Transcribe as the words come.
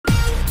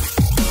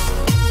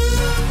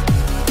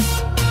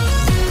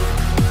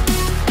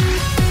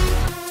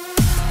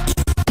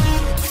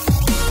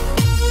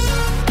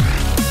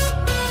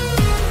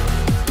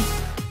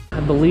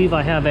believe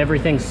I have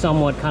everything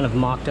somewhat kind of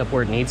mocked up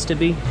where it needs to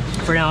be.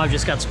 For now, I've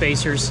just got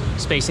spacers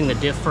spacing the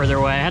diff further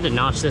away. I had to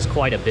notch this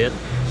quite a bit,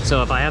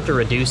 so if I have to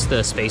reduce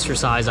the spacer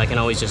size, I can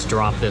always just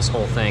drop this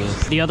whole thing.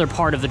 The other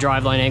part of the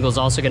driveline angle is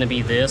also going to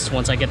be this.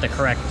 Once I get the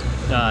correct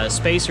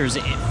spacers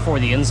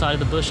for the inside of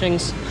the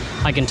bushings,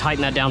 I can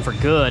tighten that down for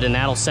good, and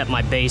that'll set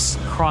my base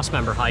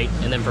crossmember height,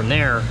 and then from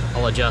there,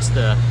 I'll adjust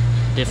the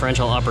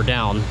differential up or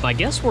down. I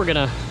guess we're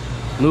gonna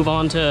move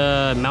on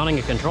to mounting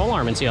a control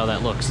arm and see how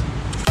that looks.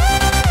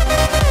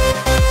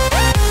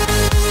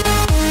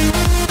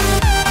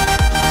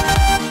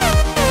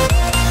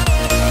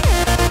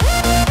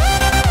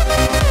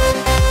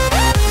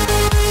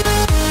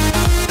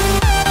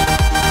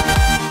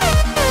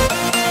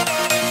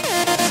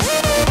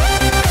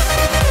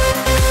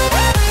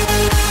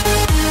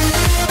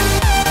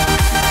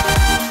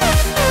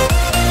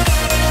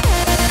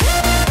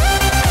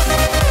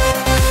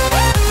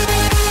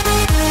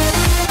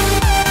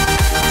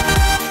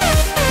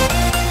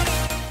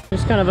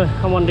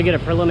 I wanted to get a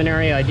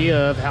preliminary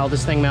idea of how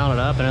this thing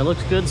mounted up, and it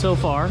looks good so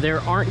far.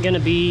 There aren't going to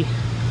be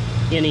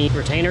any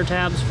retainer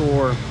tabs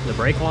for the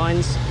brake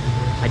lines.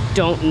 I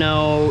don't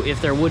know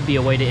if there would be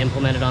a way to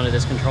implement it onto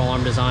this control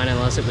arm design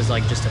unless it was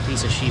like just a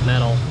piece of sheet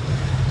metal,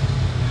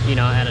 you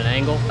know, at an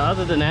angle.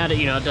 Other than that,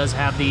 you know, it does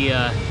have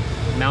the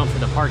mount for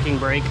the parking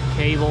brake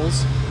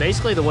cables.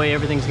 Basically, the way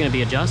everything's going to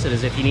be adjusted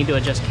is if you need to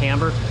adjust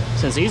camber,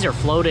 since these are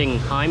floating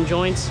heim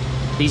joints,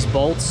 these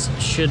bolts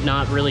should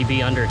not really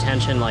be under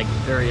tension, like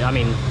I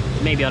mean,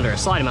 maybe under a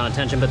slight amount of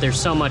tension, but there's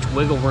so much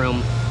wiggle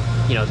room,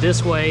 you know,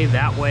 this way,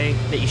 that way,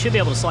 that you should be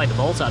able to slide the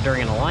bolts out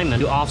during an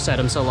alignment to offset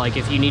them. So like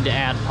if you need to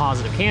add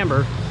positive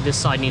camber, this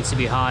side needs to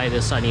be high,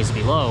 this side needs to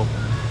be low.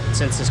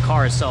 Since this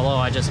car is so low,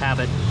 I just have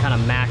it kind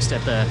of maxed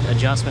at the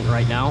adjustment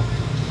right now.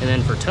 And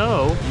then for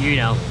toe, you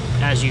know,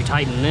 as you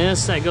tighten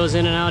this, that goes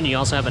in and out, and you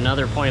also have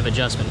another point of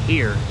adjustment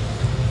here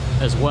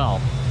as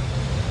well.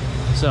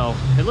 So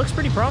it looks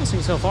pretty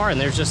promising so far, and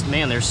there's just,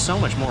 man, there's so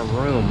much more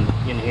room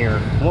in here.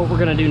 What we're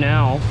gonna do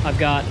now, I've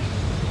got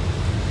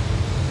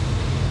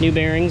new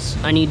bearings.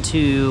 I need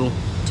to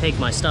take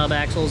my stub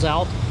axles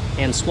out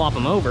and swap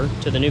them over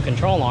to the new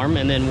control arm,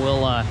 and then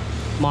we'll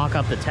mock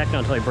up the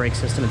Technotoy brake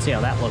system and see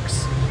how that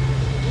looks.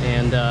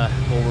 And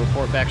we'll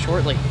report back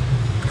shortly.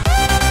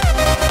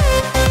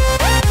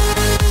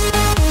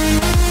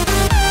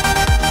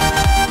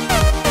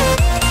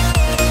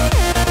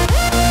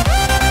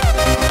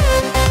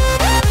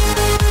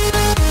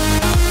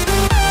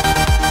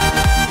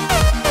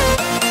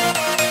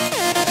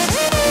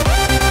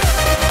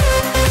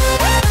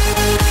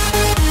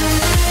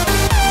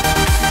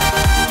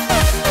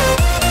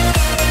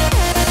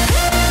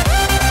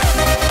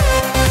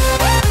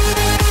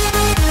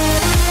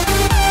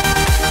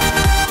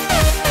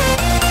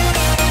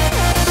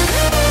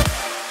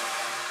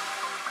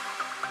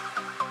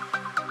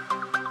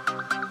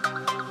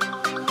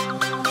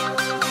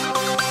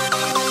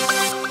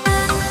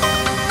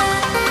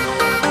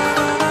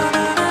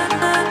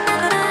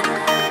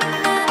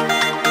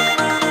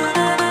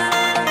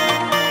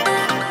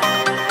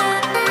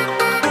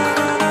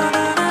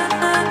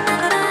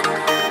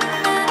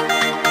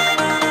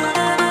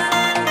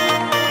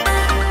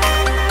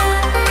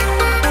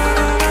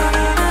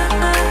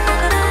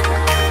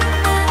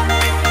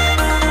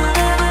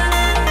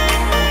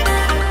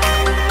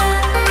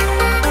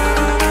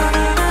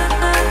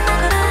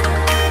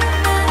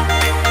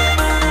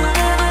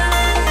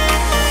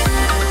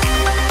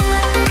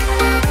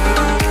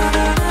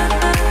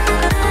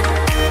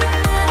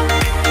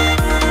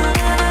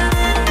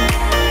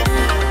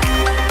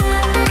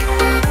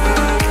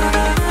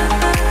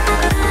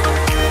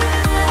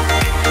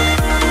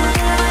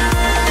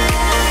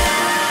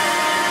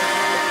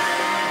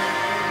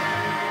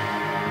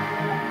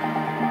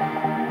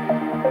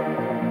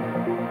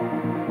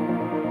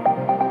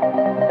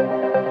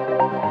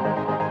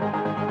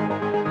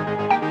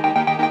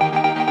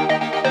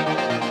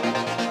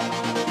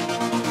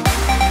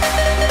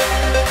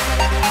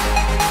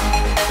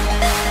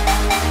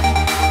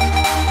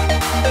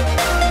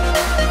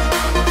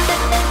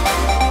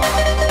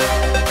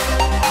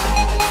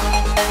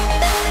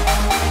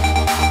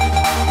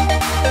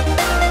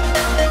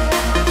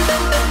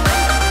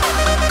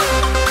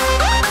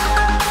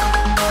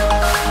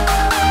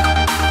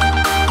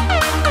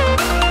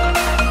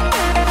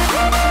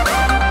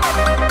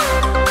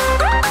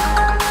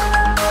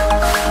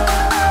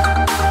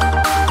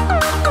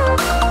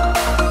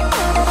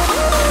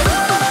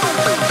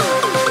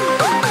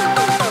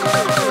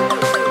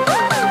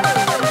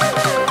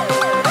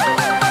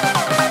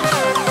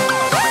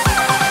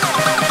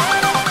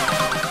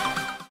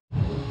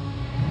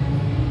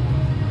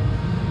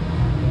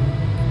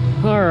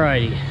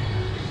 Alrighty.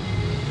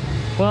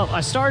 Well, I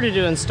started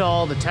to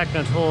install the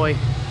Technotoy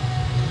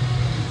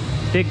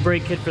big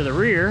brake kit for the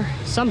rear.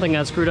 Something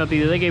got screwed up.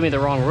 Either they gave me the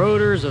wrong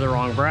rotors or the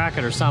wrong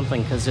bracket or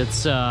something, because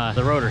it's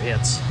the rotor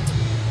hits.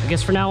 I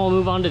guess for now we'll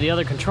move on to the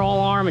other control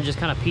arm and just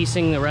kind of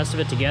piecing the rest of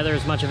it together,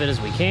 as much of it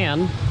as we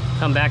can.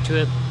 Come back to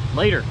it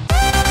later.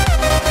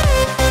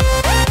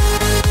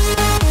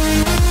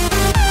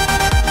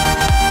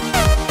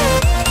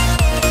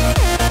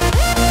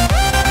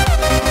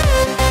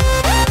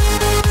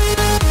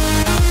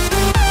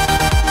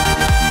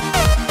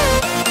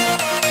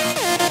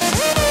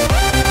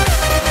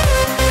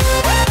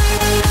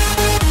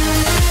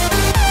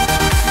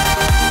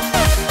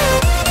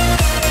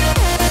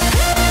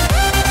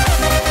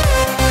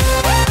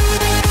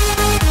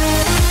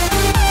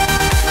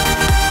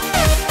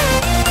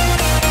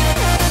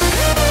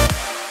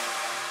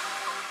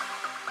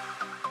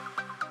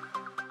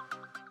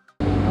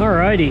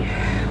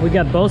 Alrighty, we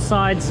got both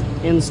sides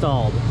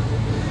installed.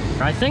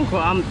 I think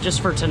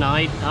just for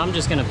tonight, I'm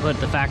just gonna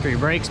put the factory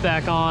brakes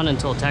back on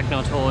until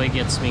Techno Toy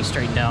gets me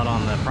straightened out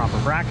on the proper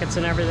brackets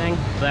and everything.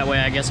 That way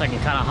I guess I can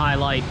kind of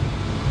highlight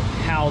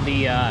how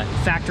the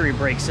factory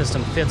brake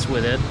system fits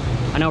with it.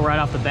 I know right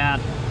off the bat,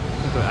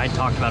 I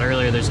talked about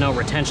earlier, there's no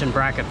retention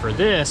bracket for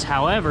this.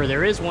 However,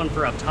 there is one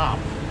for up top,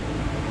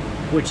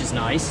 which is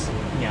nice.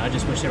 Yeah, I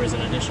just wish there was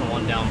an additional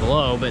one down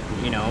below, but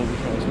you know, we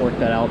can always work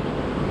that out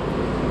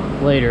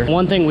later.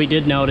 One thing we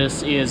did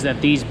notice is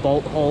that these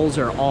bolt holes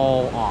are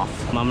all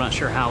off. I'm not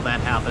sure how that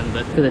happened,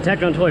 but for the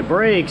Techno Toy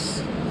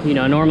brakes, you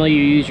know, normally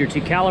you use your 2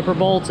 caliper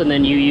bolts and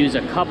then you use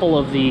a couple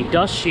of the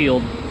dust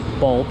shield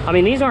bolt. I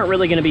mean, these aren't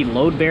really going to be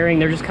load bearing.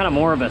 They're just kind of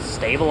more of a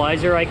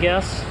stabilizer, I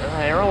guess.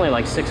 They're only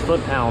like 6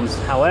 foot-pounds.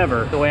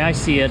 However, the way I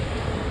see it,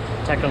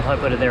 Techno Toy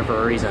put it there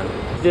for a reason.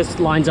 This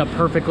lines up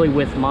perfectly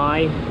with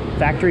my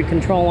factory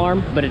control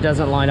arm, but it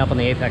doesn't line up on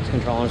the Apex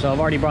control arm. So I've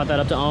already brought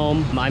that up to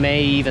Ohm. I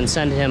may even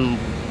send him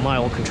my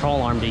old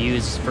control arm to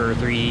use for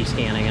 3D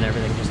scanning and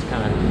everything, just to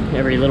kind of,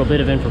 every little bit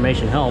of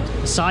information helped.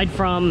 Aside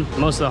from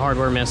most of the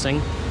hardware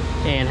missing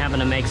and having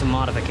to make some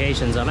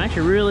modifications, I'm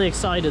actually really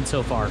excited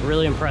so far,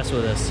 really impressed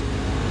with this.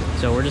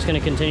 So we're just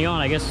gonna continue on.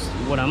 I guess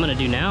what I'm gonna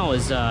do now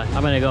is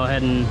I'm gonna go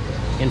ahead and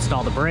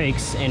install the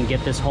brakes and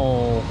get this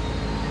whole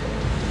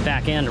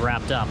back end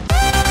wrapped up.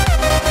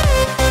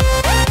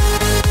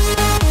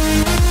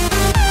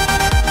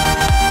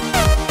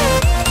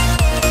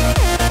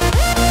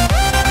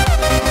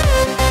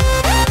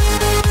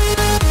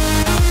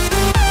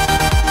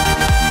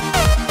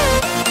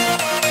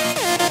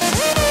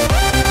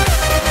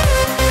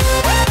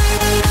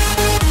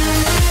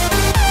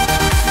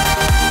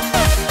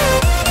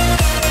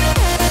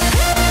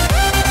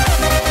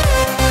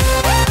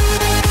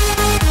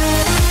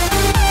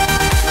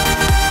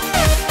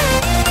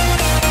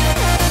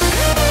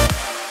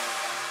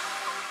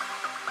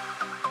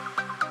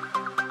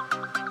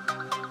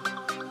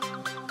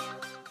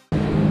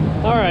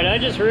 Alright, I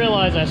just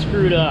realized I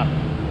screwed up.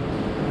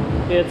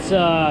 It's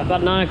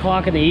about 9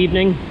 o'clock in the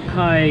evening.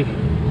 I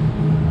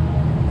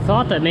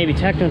thought that maybe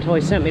Techno Toy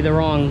sent me the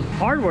wrong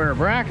hardware,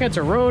 brackets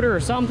or rotor or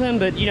something,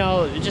 but you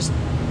know, just,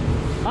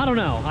 I don't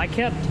know. I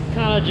kept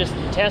kind of just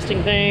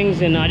testing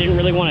things and I didn't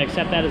really want to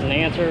accept that as an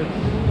answer.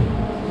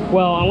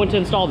 Well, I went to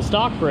install the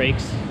stock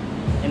brakes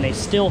and they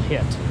still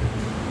hit.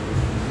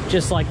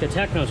 Just like the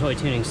Techno Toy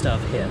tuning stuff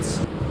hits.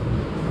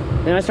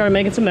 Then I started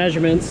making some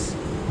measurements.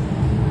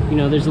 You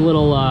know, there's a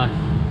little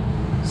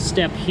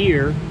step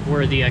here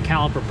where the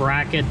caliper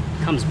bracket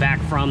comes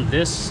back from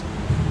this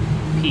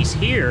piece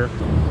here.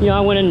 You know, I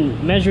went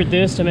and measured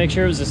this to make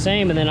sure it was the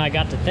same, and then I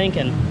got to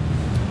thinking,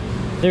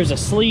 there's a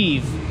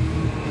sleeve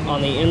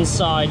on the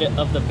inside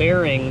of the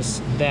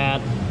bearings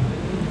that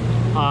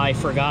I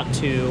forgot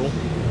to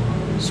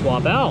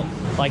swap out,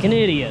 like an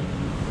idiot.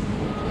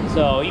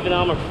 So even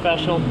though I'm a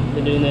professional,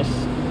 been doing this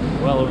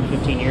well over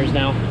 15 years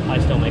now, I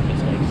still make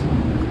mistakes.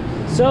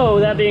 So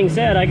that being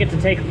said, I get to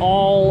take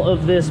all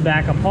of this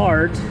back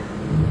apart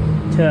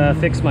to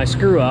fix my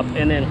screw up,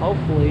 and then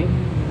hopefully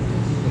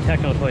the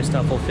Techno Toy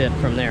stuff will fit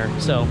from there.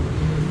 So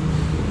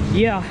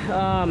yeah,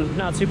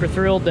 not super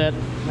thrilled that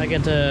I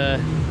get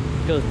to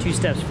go 2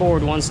 steps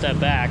forward, 1 step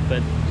back,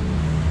 but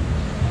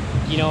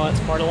you know, it's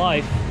part of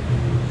life.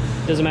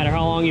 Doesn't matter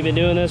how long you've been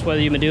doing this, whether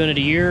you've been doing it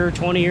a year,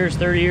 20 years,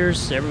 30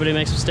 years, everybody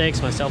makes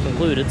mistakes, myself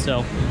included.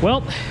 So,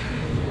 well,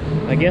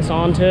 I guess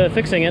on to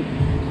fixing it.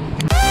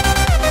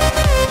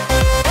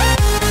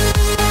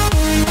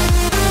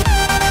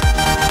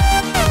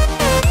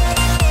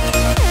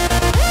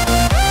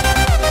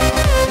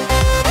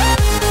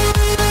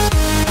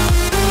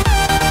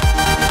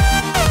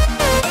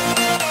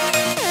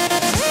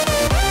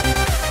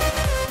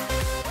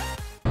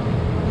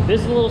 This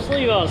is the little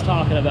sleeve I was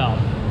talking about.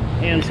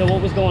 And so what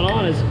was going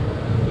on is,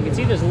 you can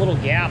see there's a little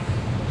gap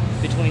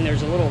between,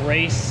 there's a little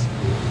race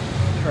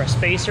or a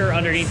spacer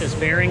underneath this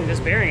bearing. This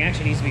bearing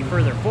actually needs to be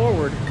further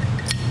forward,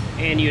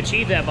 and you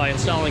achieve that by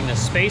installing the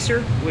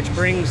spacer, which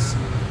brings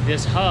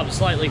this hub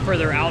slightly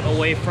further out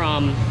away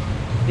from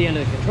the end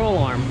of the control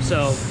arm.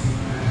 So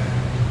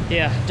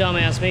yeah,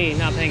 dumbass me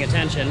not paying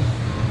attention,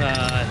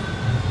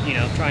 you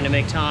know, trying to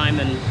make time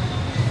and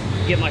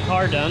get my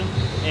car done,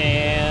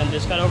 and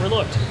this got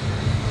overlooked.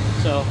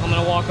 So I'm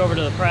gonna walk over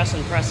to the press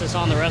and press this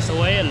on the rest of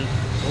the way, and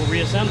we'll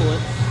reassemble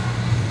it.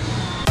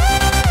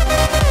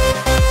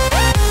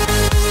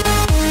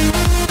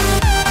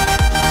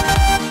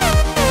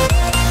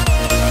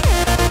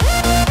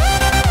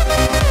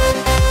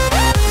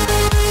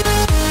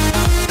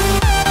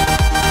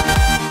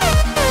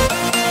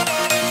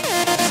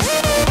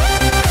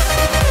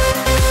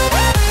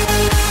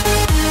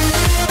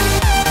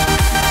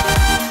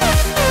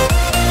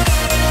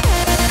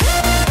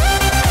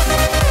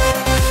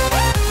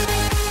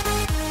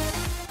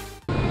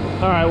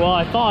 Alright, well,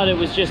 I thought it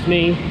was just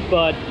me,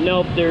 but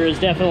nope, there is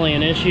definitely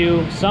an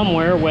issue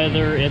somewhere,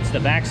 whether it's the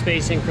back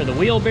spacing for the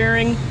wheel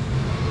bearing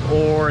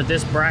or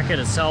this bracket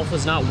itself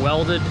was not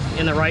welded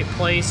in the right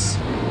place.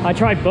 I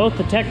tried both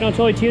the Techno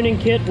Toy tuning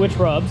kit, which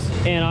rubs,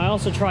 and I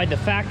also tried the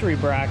factory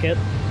bracket,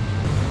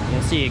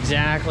 you'll see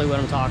exactly what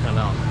I'm talking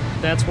about.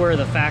 That's where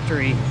the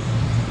factory,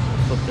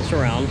 flip this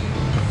around.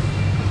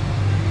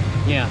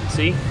 Yeah,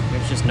 see,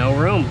 there's just no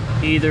room.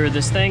 Either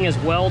this thing is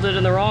welded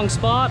in the wrong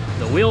spot,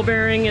 the wheel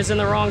bearing is in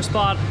the wrong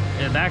spot,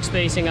 the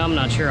backspacing, I'm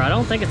not sure. I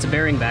don't think it's a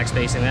bearing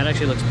backspacing. That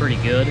actually looks pretty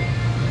good.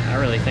 I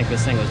really think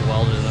this thing was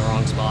welded in the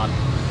wrong spot.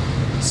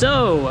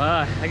 So,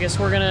 I guess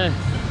we're gonna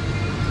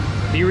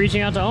be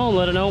reaching out to Ohm,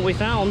 let them know what we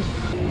found.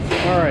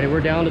 Alrighty,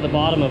 we're down to the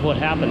bottom of what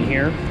happened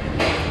here.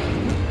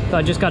 So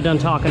I just got done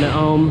talking to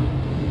Ohm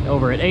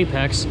over at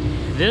Apex.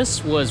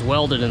 This was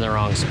welded in the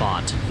wrong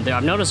spot.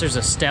 I've noticed there's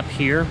a step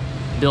here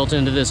built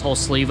into this whole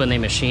sleeve when they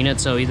machine it,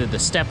 so either the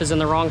step is in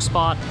the wrong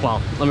spot, well,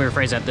 let me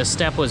rephrase that, the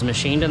step was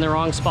machined in the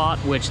wrong spot,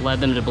 which led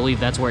them to believe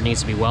that's where it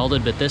needs to be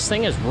welded, but this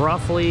thing is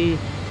roughly,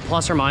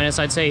 plus or minus,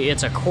 I'd say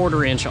it's a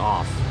 1/4 inch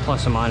off,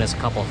 plus or minus a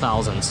couple of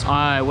thousandths.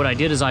 What I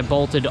did is I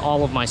bolted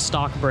all of my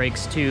stock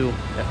brakes to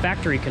a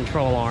factory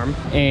control arm,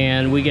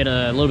 and we get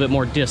a little bit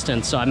more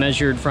distance, so I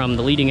measured from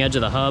the leading edge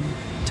of the hub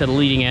to the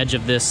leading edge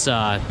of this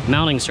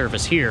mounting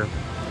surface here.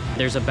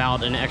 There's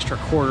about an extra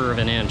 1/4 of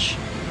an inch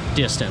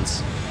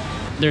distance.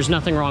 There's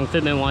nothing wrong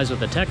fitment-wise with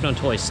the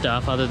Techno-Toy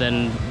stuff other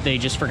than they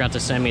just forgot to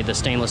send me the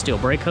stainless steel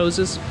brake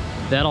hoses.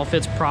 That all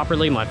fits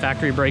properly. My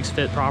factory brakes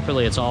fit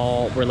properly. It's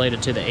all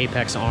related to the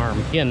Apex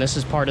arm. Again, this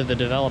is part of the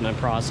development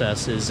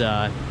process is,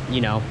 you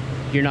know,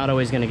 you're not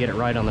always going to get it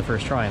right on the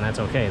first try, and that's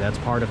okay. That's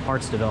part of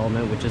parts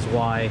development, which is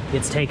why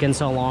it's taken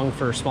so long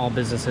for small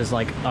businesses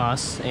like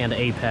us and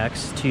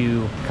Apex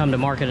to come to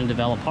market and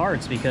develop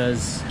parts,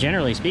 because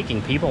generally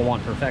speaking, people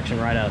want perfection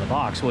right out of the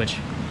box, which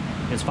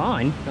is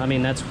fine. I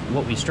mean, that's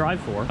what we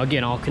strive for.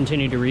 Again, I'll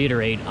continue to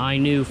reiterate, I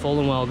knew full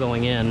and well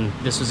going in,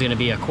 this was going to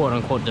be a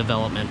quote-unquote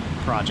development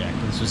project.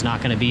 This was not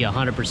going to be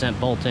 100%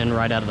 bolt-in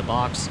right out of the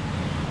box.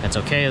 That's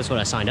okay, that's what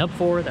I signed up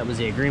for. That was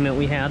the agreement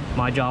we had.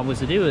 My job was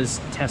to do is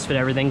test fit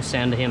everything,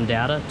 send him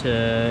data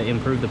to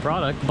improve the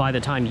product. By the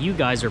time you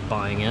guys are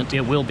buying it,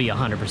 it will be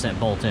 100%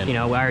 bolt-in. You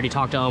know, I already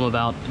talked to him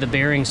about the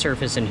bearing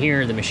surface in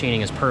here. The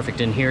machining is perfect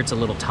in here. It's a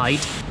little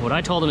tight. What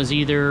I told him is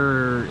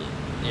either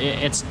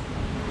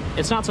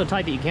it's not so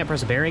tight that you can't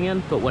press a bearing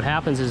in, but what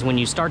happens is when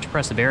you start to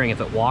press the bearing,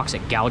 if it walks,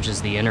 it gouges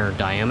the inner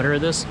diameter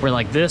of this. Where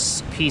like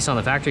this piece on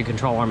the factory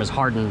control arm is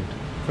hardened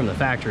from the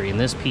factory, and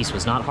this piece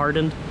was not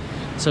hardened.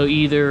 So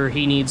either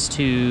he needs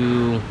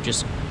to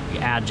just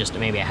add just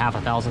maybe a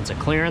 1/2 thousandths of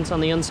clearance on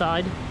the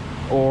inside,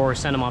 or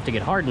send them off to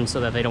get hardened so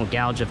that they don't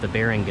gouge if the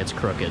bearing gets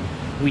crooked.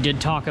 We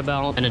did talk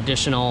about an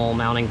additional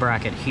mounting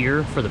bracket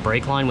here for the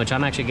brake line, which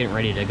I'm actually getting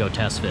ready to go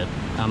test fit.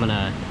 I'm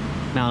gonna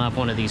mount up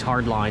one of these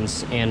hard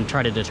lines and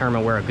try to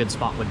determine where a good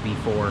spot would be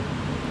for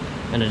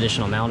an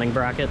additional mounting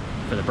bracket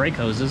for the brake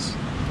hoses.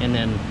 And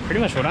then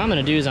pretty much what I'm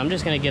gonna do is I'm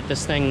just gonna get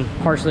this thing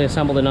partially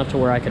assembled enough to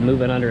where I can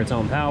move it under its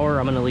own power.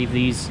 I'm gonna leave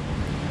these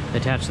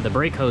attached to the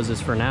brake hoses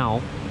for now,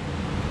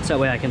 so that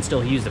way I can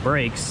still use the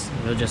brakes.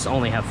 They'll just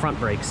only have front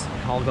brakes.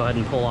 I'll go ahead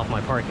and pull off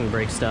my parking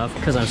brake stuff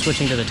because I'm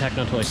switching to the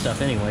Techno-Toy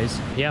stuff anyways.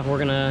 Yeah, we're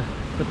gonna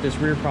put this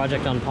rear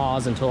project on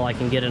pause until I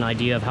can get an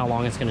idea of how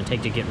long it's gonna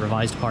take to get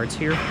revised parts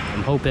here.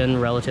 I'm hoping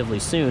relatively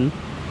soon,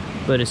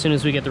 but as soon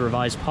as we get the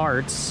revised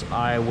parts,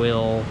 I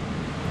will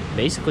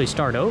basically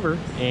start over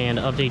and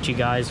update you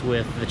guys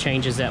with the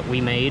changes that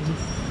we made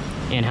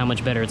and how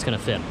much better it's gonna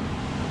fit.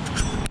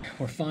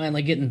 We're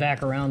finally getting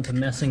back around to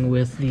messing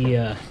with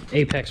the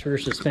Apex rear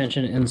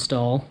suspension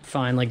install.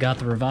 Finally got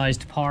the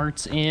revised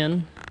parts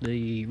in,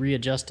 the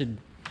readjusted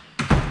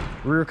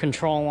rear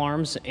control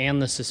arms,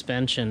 and the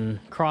suspension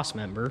cross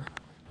member.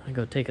 I'll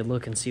go take a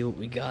look and see what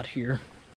we got here.